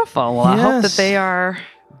beautiful. Well, I hope that they are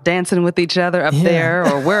dancing with each other up there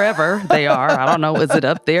or wherever they are. I don't know. Is it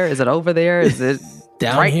up there? Is it over there? Is it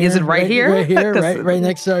down here? Is it right here? Right here, right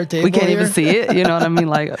next to our table. We can't even see it. You know what I mean?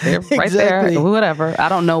 Like they're right there. Whatever. I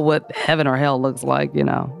don't know what heaven or hell looks like.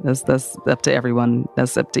 That's up to everyone.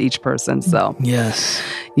 That's up to each person. So yes,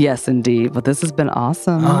 indeed. But this has been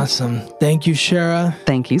awesome. Awesome. Thank you, Shara.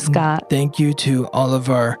 Thank you, Scott. Thank you to all of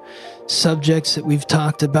our subjects that we've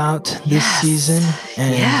talked about this season.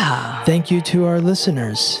 And thank you to our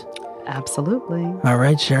listeners. Absolutely. All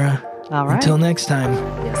right, Shara. All right. Until next time.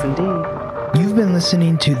 Yes, indeed. You've been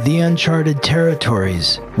listening to The Uncharted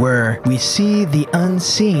Territories, where we see the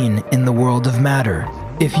unseen in the world of matter.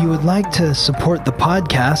 If you would like to support the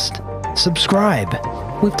podcast, subscribe.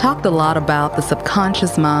 We've talked a lot about the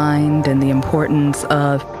subconscious mind and the importance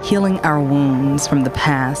of healing our wounds from the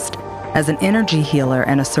past. As an energy healer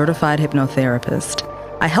and a certified hypnotherapist,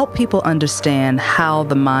 I help people understand how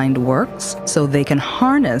the mind works so they can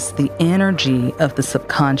harness the energy of the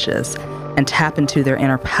subconscious and tap into their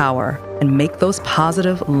inner power and make those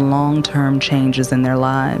positive long-term changes in their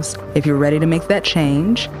lives. If you're ready to make that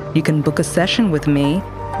change, you can book a session with me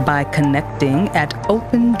by connecting at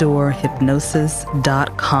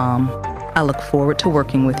opendoorhypnosis.com. I look forward to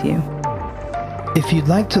working with you. If you'd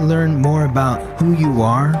like to learn more about who you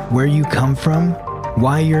are, where you come from,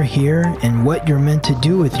 why you're here, and what you're meant to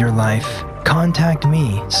do with your life, contact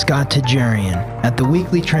me, Scott Tejerian, at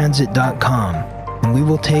theweeklytransit.com, and we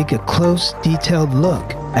will take a close, detailed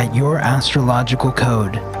look at your astrological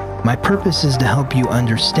code. My purpose is to help you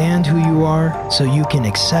understand who you are so you can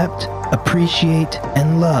accept, appreciate,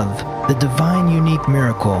 and love the divine, unique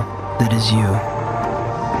miracle that is you.